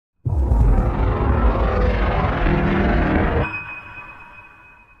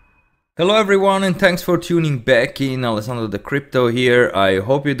Hello everyone and thanks for tuning back in. Alessandro the Crypto here. I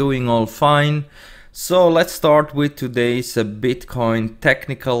hope you're doing all fine. So let's start with today's Bitcoin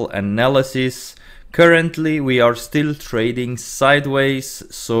technical analysis. Currently we are still trading sideways,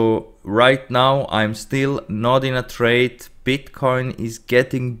 so right now I'm still not in a trade. Bitcoin is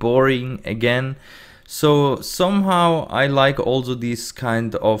getting boring again. So somehow I like also this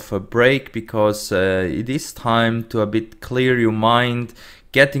kind of a break because it is time to a bit clear your mind,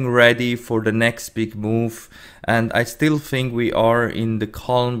 getting ready for the next big move. And I still think we are in the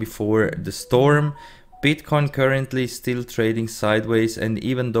calm before the storm. Bitcoin currently still trading sideways, and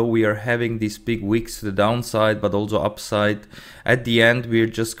even though we are having these big wicks to the downside but also upside, at the end we're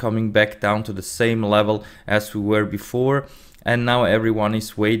just coming back down to the same level as we were before, and now everyone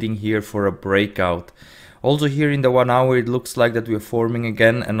is waiting here for a breakout. Also here in the 1 hour it looks like that we are forming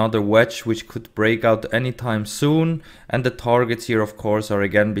again another wedge which could break out anytime soon, and the targets here of course are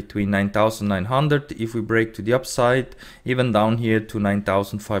again between 9,900 if we break to the upside, even down here to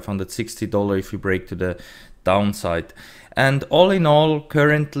 $9,560 if we break to the downside. And all in all,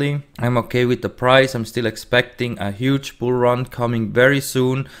 currently I'm okay with the price. I'm still expecting a huge bull run coming very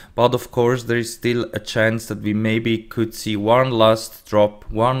soon, but of course there is still a chance that we maybe could see one last drop,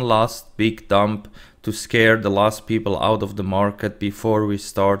 one last big dump to scare the last people out of the market before we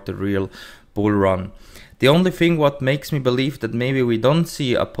start the real bull run. The only thing what makes me believe that maybe we don't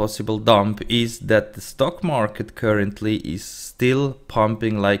see a possible dump is that the stock market currently is still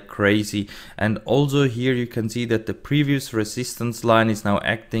pumping like crazy, and also here you can see that the previous resistance line is now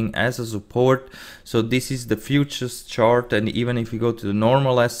acting as a support. So this is the futures chart, and even if you go to the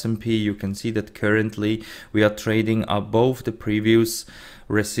normal S&P you can see that currently we are trading above the previous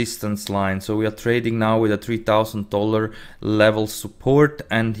resistance line. So we are trading now with a $3,000 level support,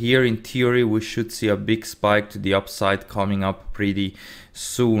 and here in theory we should see a big spike to the upside coming up pretty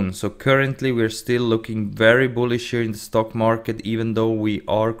soon. So currently we're still looking very bullish here in the stock market, even though we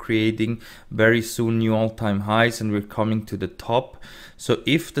are creating very soon new all-time highs and we're coming to the top. So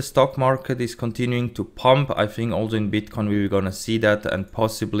if the stock market is continuing to pump, I think also in Bitcoin we're gonna see that, and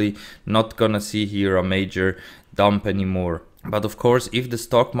possibly not gonna see here a major dump anymore. But of course, if the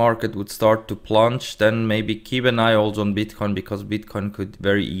stock market would start to plunge, then maybe keep an eye also on Bitcoin, because Bitcoin could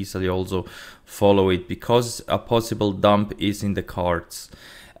very easily also follow it, because a possible dump is in the cards.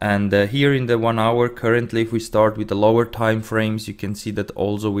 And here in the 1 hour, currently if we start with the lower time frames, you can see that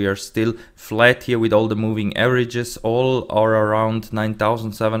also we are still flat here with all the moving averages. All are around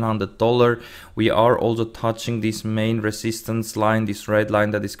 $9,700. We are also touching this main resistance line, this red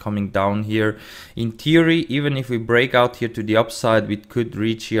line that is coming down here. In theory, even if we break out here to the upside, we could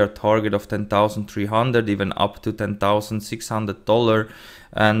reach here a target of 10,300, even up to $10,600.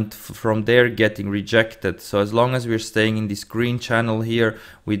 And from there getting rejected. So as long as we're staying in this green channel here,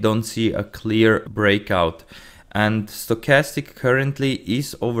 we don't see a clear breakout. And stochastic currently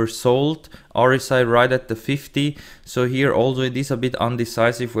is oversold, RSI right at the 50. So here also it is a bit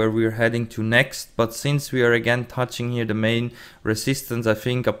undecisive where we're heading to next, but since we are again touching here the main resistance, I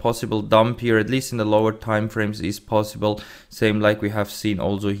think a possible dump here, at least in the lower time frames, is possible, same like we have seen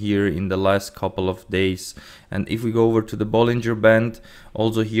also here in the last couple of days. And if we go over to the Bollinger Band,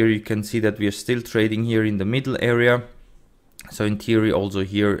 also here you can see that we are still trading here in the middle area. So in theory also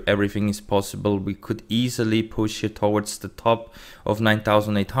here everything is possible. We could easily push here towards the top of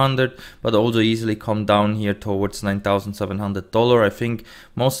 9,800, but also easily come down here towards $9,700. I think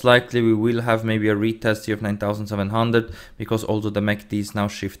most likely we will have maybe a retest here of 9,700, because also the MACD is now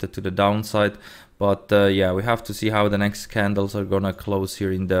shifted to the downside. But yeah, we have to see how the next candles are gonna close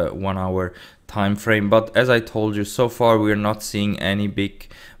here in the 1 hour time frame. But as I told you, so far we're not seeing any big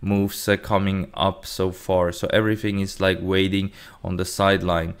moves coming up so far. So everything is like waiting on the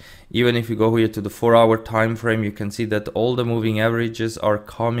sideline. Even if you go here to the 4 hour time frame, you can see that all the moving averages are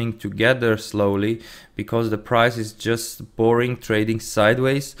coming together slowly, because the price is just boring trading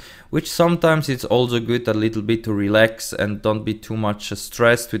sideways, which sometimes it's also good a little bit to relax and don't be too much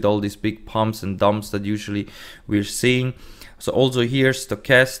stressed with all these big pumps and dumps that usually we're seeing. So also here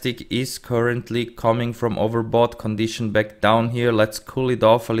stochastic is currently coming from overbought condition back down here. Let's cool it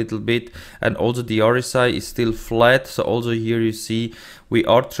off a little bit. And also the RSI is still flat. So also here you see we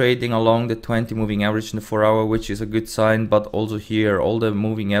are trading along the 20 moving average in the 4 hour, which is a good sign. But also here all the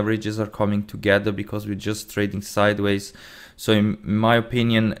moving averages are coming together, because we're just trading sideways. So in my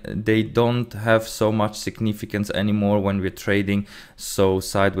opinion, they don't have so much significance anymore when we're trading so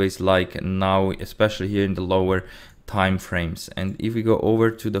sideways like now, especially here in the lower time frames. And if we go over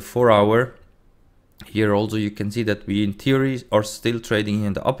to the 4 hour, Here also you can see that we in theory are still trading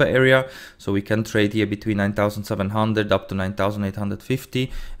in the upper area, so we can trade here between 9,700 up to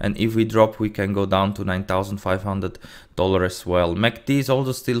 9,850, and if we drop we can go down to $9,500 as well. MACD is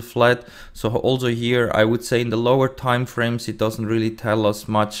also still flat, so also here I would say in the lower time frames it doesn't really tell us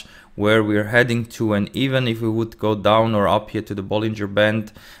much where we're heading to, and even if we would go down or up here to the Bollinger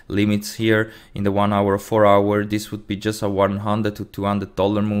Band limits here in the 1 hour or 4 hour, this would be just a $100 to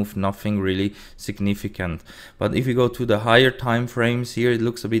 $200 move, nothing really significant. But if we go to the higher time frames here, it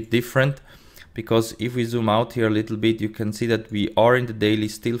looks a bit different, because if we zoom out here a little bit, you can see that we are in the daily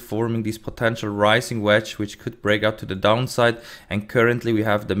still forming this potential rising wedge which could break out to the downside, and currently we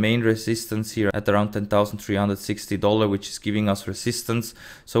have the main resistance here at around $10,360, which is giving us resistance.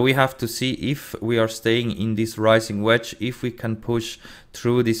 So we have to see if we are staying in this rising wedge, if we can push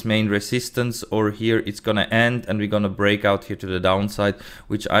through this main resistance, or here it's gonna end and we're gonna break out here to the downside,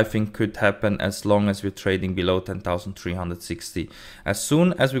 which I think could happen as long as we're trading below 10,360. As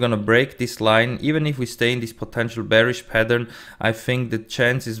soon as we're gonna break this line, even if we stay in this potential bearish pattern, I think the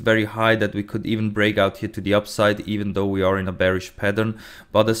chance is very high that we could even break out here to the upside, even though we are in a bearish pattern.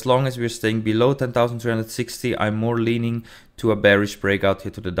 But as long as we're staying below 10,360, I'm more leaning to a bearish breakout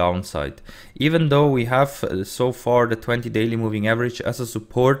here to the downside. Even though we have so far the 20 daily moving average as a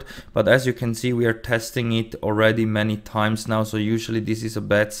support, but as you can see we are testing it already many times now, so usually this is a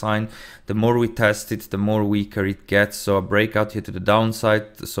bad sign. The more we test it, the more weaker it gets, so a breakout here to the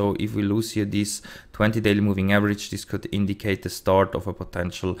downside. So if we lose here this 20 daily moving average, this could indicate the start of a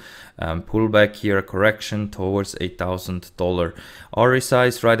potential pullback here, a correction towards $8,000. RSI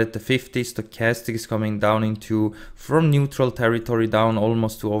is right at the 50, stochastic is coming down into from neutral territory down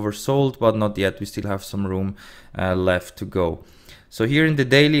almost to oversold, but not yet, we still have some room left to go. So here in the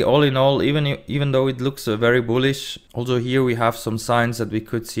daily, all in all, even though it looks very bullish, also here we have some signs that we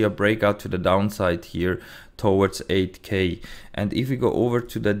could see a breakout to the downside here towards 8K. And if we go over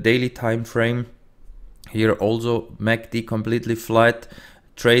to the daily time frame, here also MACD completely flat,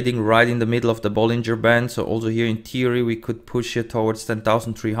 trading right in the middle of the Bollinger Band. So also here in theory we could push it towards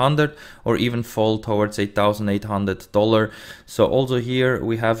 10,300 or even fall towards $8,800. So also here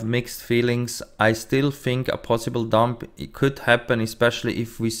we have mixed feelings. I still think a possible dump, it could happen, especially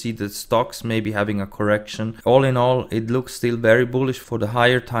if we see the stocks maybe having a correction. All in all, it looks still very bullish for the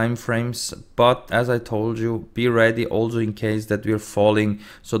higher time frames, but as I told you, be ready also in case that we're falling.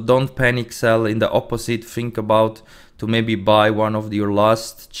 So don't panic sell. In the opposite, think about to maybe buy one of your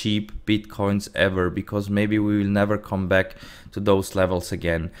last cheap Bitcoins ever, because maybe we will never come back to those levels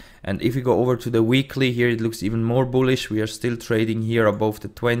again. And if we go over to the weekly, here it looks even more bullish. We are still trading here above the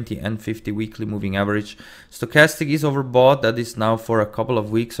 20 and 50 weekly moving average. Stochastic is overbought, that is now for a couple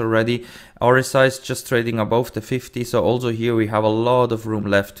of weeks already. RSI is just trading above the 50, so also here we have a lot of room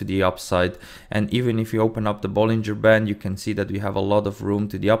left to the upside. And even if you open up the Bollinger Band, you can see that we have a lot of room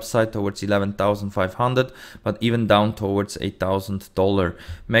to the upside towards 11,500, but even down towards $8,000.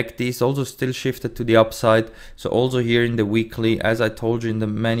 MACD is also still shifted to the upside, so also here in the weekly, as I told you in the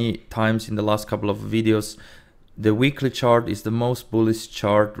many times in the last couple of videos, the weekly chart is the most bullish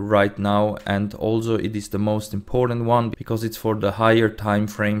chart right now, and also it is the most important one because it's for the higher time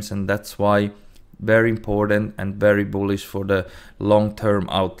frames, and that's why very important and very bullish for the long-term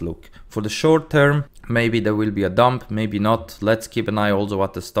outlook. For the short term, maybe there will be a dump, maybe not. Let's keep an eye also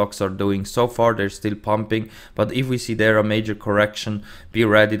what the stocks are doing. So far they're still pumping, but if we see there a major correction, be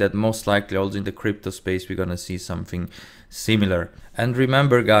ready that most likely also in the crypto space we're gonna see something similar. And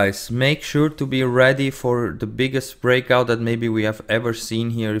remember guys, make sure to be ready for the biggest breakout that maybe we have ever seen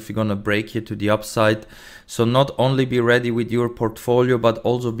here if you're gonna break here to the upside. So not only be ready with your portfolio, but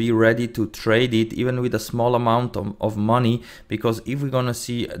also be ready to trade it even with a small amount of money, because if we're gonna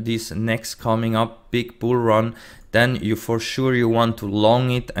see this next coming up big bull run, then you for sure you want to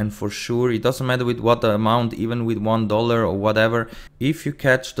long it, and for sure it doesn't matter with what amount, even with $1 or whatever. If you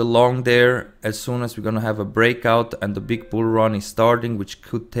catch the long there, as soon as we're gonna have a breakout and the big bull run is starting, which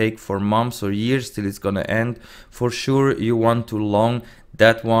could take for months or years till it's gonna end, for sure you want to long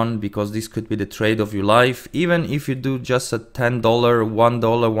that one, because this could be the trade of your life. Even if you do just a $10, $1,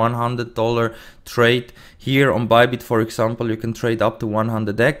 $100 trade, here on BYBIT for example, you can trade up to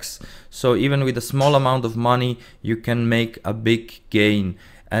 100x. So even with a small amount of money, you can make a big gain.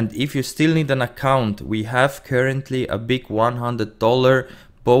 And if you still need an account, we have currently a big $100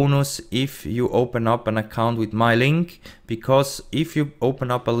 bonus if you open up an account with my link, because if you open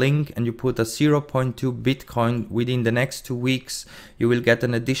up a link and you put a 0.2 Bitcoin within the next 2 weeks, you will get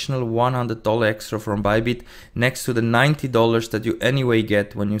an additional $100 extra from BYBIT next to the $90 that you anyway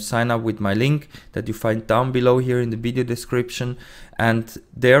get when you sign up with my link that you find down below here in the video description. And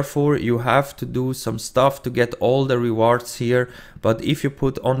therefore you have to do some stuff to get all the rewards here. But if you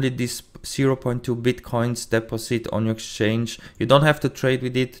put only this 0.2 Bitcoins deposit on your exchange, you don't have to trade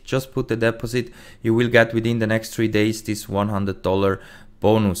with it, just put the deposit, you will get within the next 3 days this $100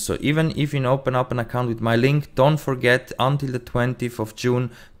 bonus. So even if you open up an account with my link, don't forget until the 20th of June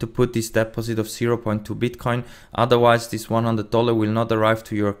to put this deposit of 0.2 Bitcoin. Otherwise this $100 will not arrive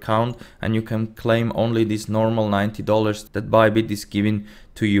to your account and you can claim only this normal $90 that BYBIT is giving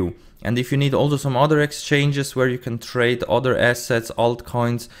to you. And if you need also some other exchanges where you can trade other assets,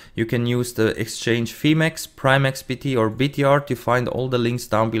 altcoins, you can use the exchange Phemex, PrimeXBT or BitYard. You find all the links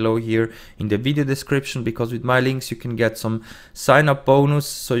down below here in the video description, because with my links you can get some sign up bonus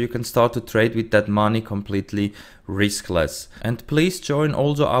so you can start to trade with that money completely riskless. And please join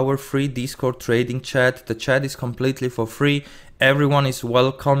also our free Discord trading chat. The chat is completely for free. Everyone is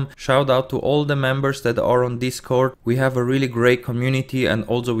welcome. Shout out to all the members that are on Discord. We have a really great community, and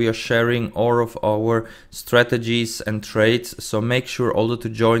also we are sharing all of our strategies and trades. So make sure also to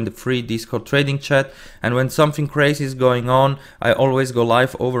join the free Discord trading chat. And when something crazy is going on, I always go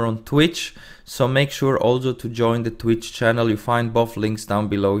live over on Twitch. So make sure also to join the Twitch channel. You find both links down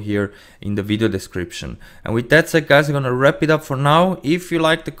below here in the video description. And with that said, guys, I'm gonna wrap it up for now. If you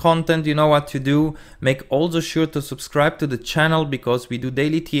like the content, you know what to do. Make also sure to subscribe to the channel, because we do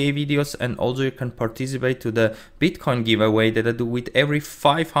daily TA videos, and also you can participate to the Bitcoin giveaway that I do with every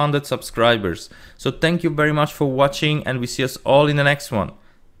 500 subscribers. So thank you very much for watching, and we see us all in the next one.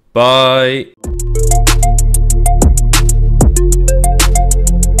 Bye.